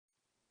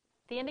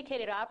The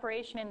indicated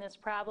operation in this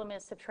problem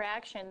is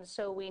subtraction,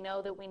 so we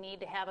know that we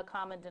need to have a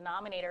common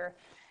denominator.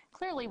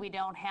 Clearly we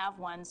don't have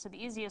one, so the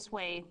easiest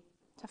way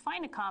to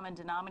find a common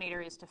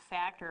denominator is to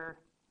factor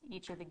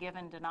each of the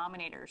given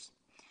denominators.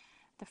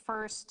 The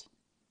first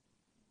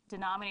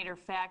denominator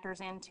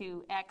factors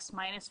into x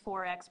minus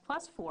 4x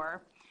plus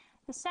 4.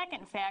 The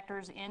second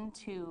factors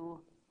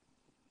into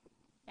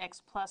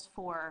x plus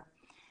 4,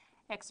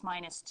 x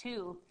minus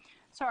 2.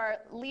 So our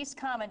least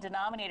common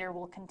denominator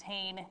will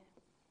contain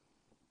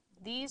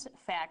these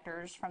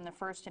factors from the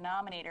first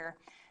denominator,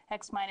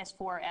 x minus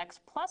 4, x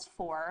plus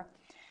 4.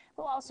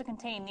 Will also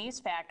contain these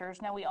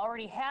factors. Now we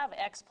already have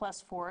x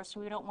plus 4, so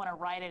we don't want to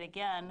write it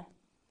again.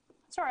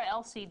 So our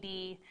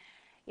LCD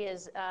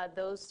is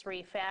those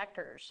three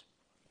factors.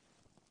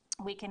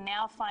 We can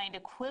now find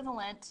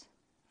equivalent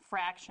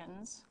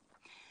fractions.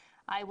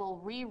 I will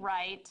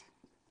rewrite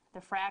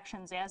the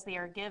fractions as they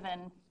are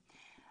given.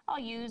 I'll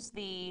use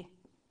the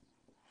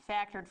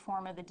factored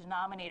form of the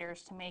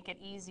denominators to make it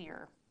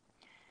easier.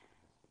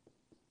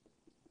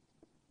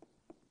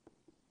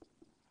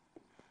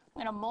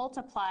 I'm going to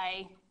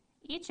multiply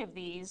each of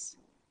these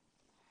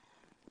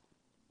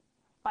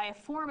by a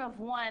form of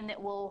 1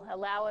 that will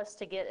allow us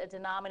to get a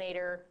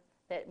denominator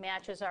that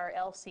matches our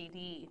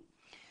LCD.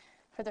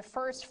 For the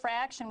first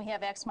fraction, we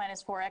have x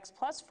minus 4x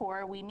plus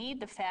 4. We need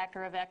the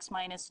factor of x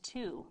minus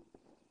 2.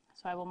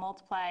 So I will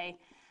multiply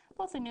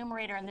both the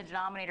numerator and the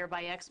denominator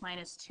by x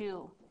minus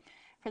 2.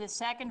 For the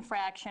second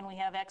fraction, we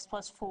have x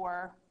plus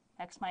 4,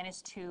 x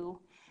minus 2.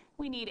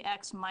 We need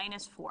x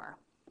minus 4.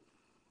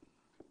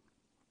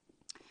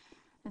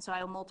 And so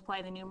I will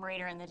multiply the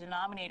numerator and the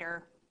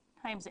denominator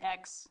times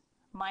x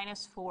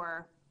minus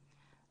 4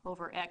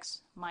 over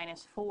x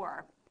minus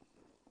 4.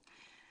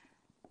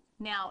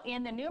 Now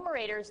in the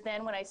numerators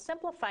then, when I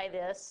simplify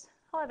this,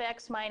 I'll have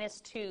x minus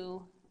 2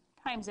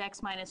 times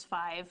x minus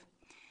 5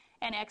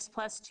 and x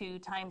plus 2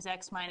 times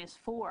x minus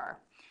 4.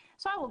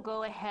 So I will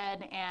go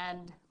ahead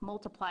and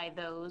multiply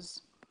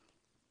those.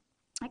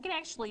 I can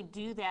actually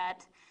do that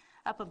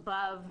up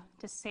above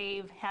to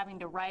save having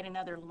to write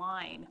another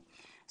line.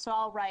 So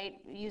I'll write,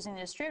 using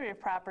the distributive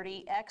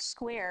property, x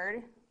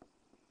squared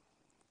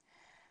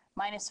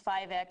minus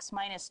 5x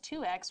minus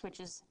 2x, which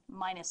is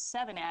minus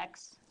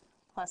 7x,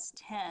 plus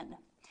 10.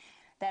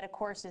 That, of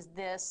course, is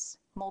this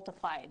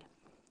multiplied.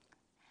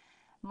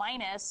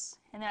 Minus,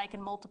 and then I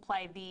can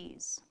multiply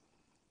these.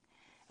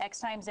 X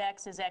times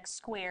x is x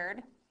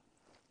squared.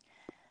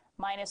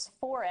 Minus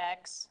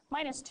 4x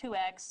minus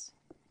 2x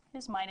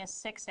is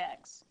minus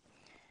 6x.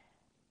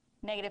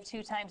 Negative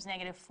 2 times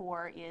negative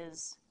 4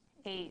 is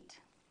 8.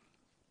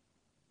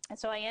 And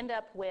so I end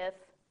up with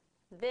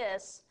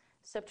this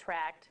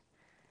subtract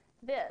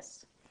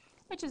this,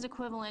 which is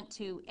equivalent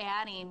to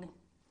adding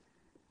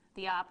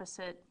the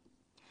opposite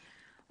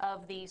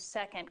of the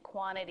second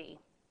quantity.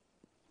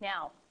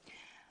 Now,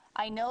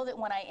 I know that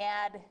when I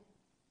add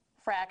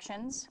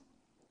fractions,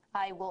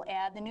 I will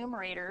add the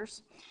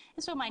numerators.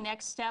 And so my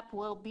next step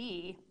will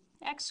be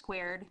x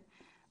squared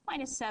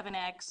minus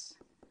 7x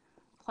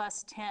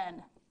plus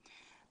 10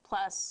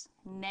 plus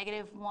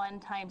negative 1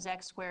 times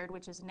x squared,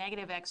 which is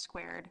negative x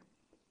squared,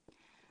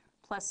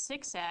 plus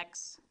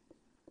 6x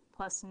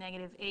plus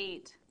negative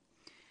 8.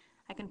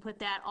 I can put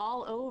that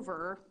all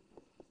over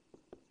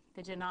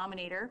the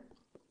denominator.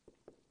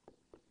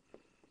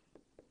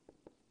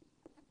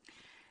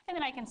 And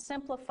then I can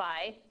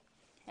simplify.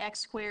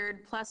 X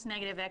squared plus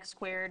negative x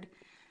squared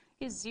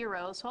is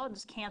 0, so I'll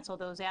just cancel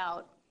those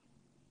out.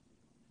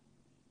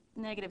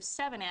 Negative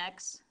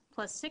 7x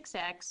plus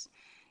 6x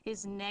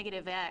is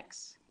negative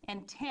x,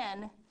 and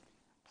 10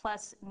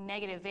 plus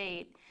negative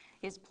 8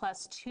 is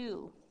plus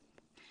 2.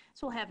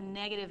 So we'll have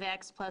negative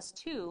x plus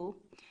 2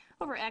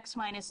 over x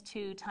minus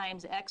 2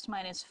 times x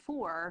minus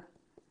 4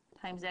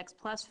 times x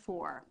plus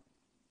 4.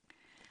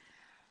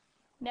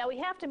 Now we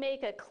have to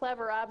make a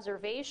clever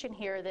observation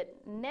here that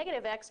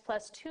negative x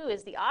plus 2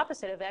 is the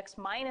opposite of x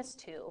minus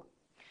 2.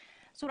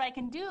 So what I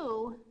can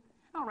do,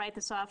 I'll write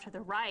this off to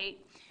the right,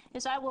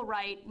 is I will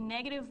write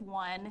negative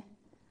 1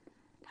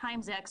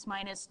 times x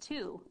minus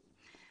 2.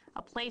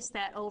 I'll place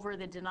that over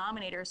the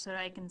denominator so that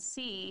I can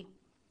see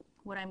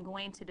what I'm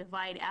going to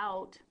divide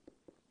out.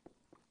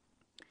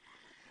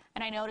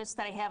 And I notice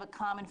that I have a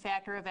common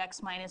factor of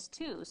x minus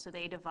 2, so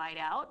they divide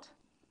out.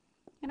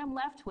 And I'm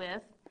left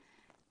with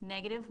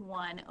negative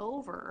 1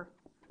 over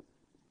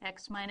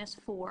x minus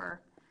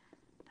 4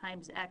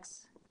 times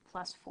x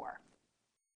plus 4.